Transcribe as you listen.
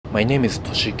My name is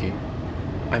Toshiki.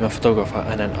 I'm a photographer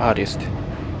and an artist.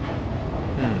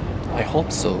 I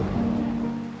hope so.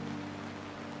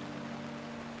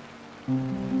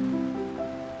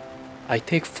 I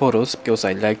take photos because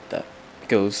I like that,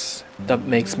 because that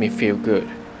makes me feel good.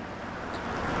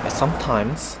 But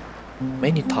sometimes,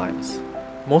 many times,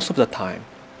 most of the time,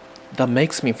 that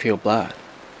makes me feel bad,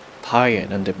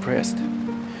 tired and depressed.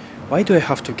 Why do I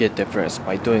have to get depressed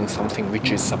by doing something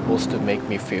which is supposed to make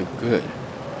me feel good?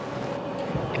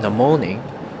 In the morning,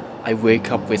 I wake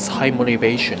up with high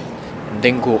motivation and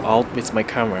then go out with my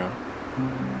camera.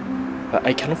 But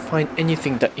I cannot find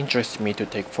anything that interests me to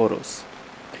take photos.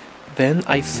 Then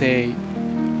I say,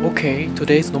 okay,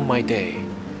 today is not my day,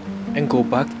 and go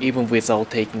back even without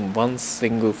taking one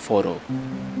single photo.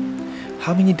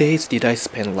 How many days did I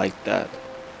spend like that?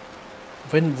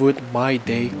 When would my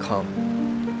day come?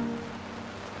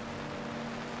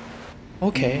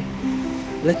 Okay,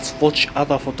 let's watch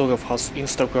other photographers'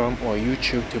 Instagram or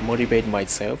YouTube to motivate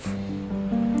myself.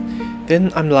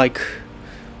 Then I'm like,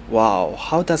 wow,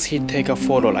 how does he take a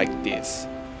photo like this?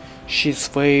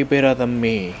 She's way better than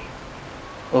me.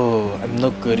 Oh, I'm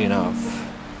not good enough.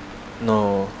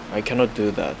 No, I cannot do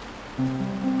that.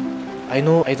 I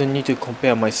know I don't need to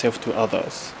compare myself to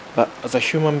others, but as a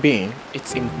human being,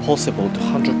 it's impossible to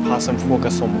 100%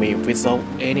 focus on me without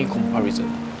any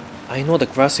comparison. I know the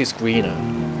grass is greener,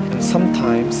 and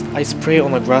sometimes I spray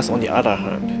on the grass on the other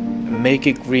hand, and make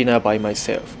it greener by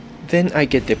myself. Then I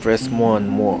get depressed more and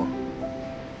more.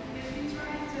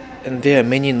 And there are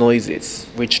many noises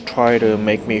which try to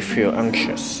make me feel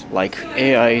anxious, like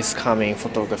AI is coming,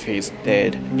 photography is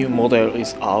dead, new model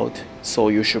is out, so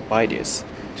you should buy this.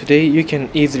 Today you can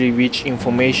easily reach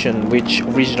information which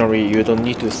originally you don't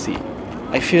need to see.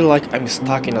 I feel like I'm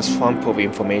stuck in a swamp of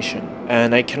information,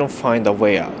 and I cannot find a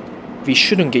way out. We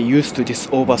shouldn't get used to this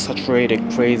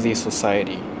oversaturated, crazy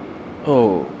society.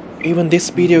 Oh, even this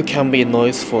video can be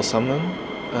noise for someone?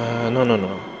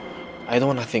 No. I don't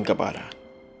wanna think about it.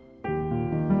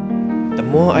 The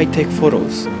more I take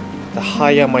photos, the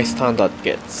higher my standard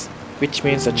gets, which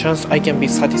means the chance I can be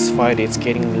satisfied is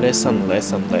getting less and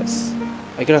less and less.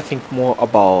 I gotta think more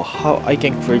about how I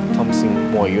can create something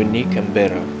more unique and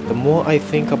better. The more I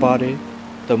think about it,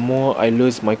 the more I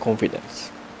lose my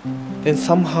confidence. Then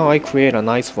somehow I create a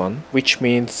nice one, which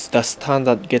means the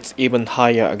standard gets even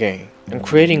higher again. And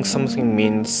creating something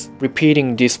means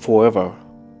repeating this forever.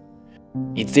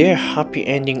 Is there a happy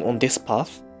ending on this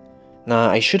path?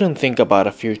 Nah, I shouldn't think about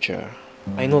the future.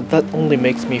 I know that only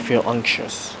makes me feel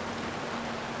anxious.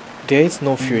 There is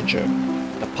no future.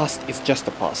 The past is just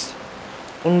the past.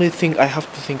 Only thing I have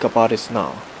to think about is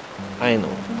now. I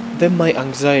know. Then my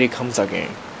anxiety comes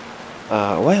again.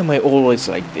 Why am I always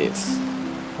like this?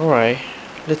 Alright,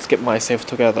 let's get myself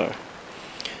together.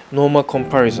 No more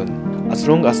comparison. As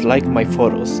long as like my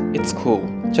photos, it's cool.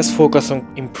 Just focus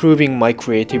on improving my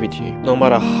creativity, no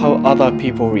matter how other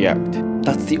people react.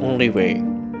 That's the only way.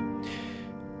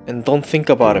 And don't think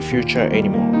about the future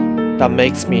anymore. That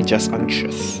makes me just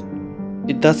anxious.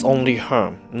 It does only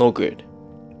harm, no good.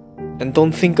 And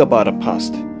don't think about the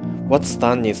past. What's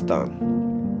done is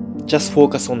done. Just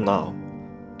focus on now.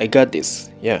 I got this,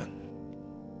 yeah.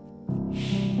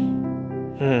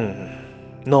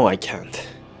 No, I can't.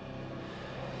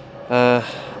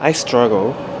 I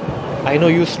struggle. I know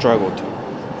you struggle too.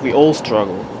 We all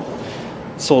struggle.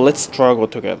 So let's struggle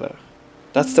together.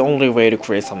 That's the only way to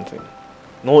create something.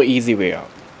 No easy way out.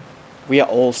 We are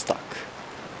all stuck.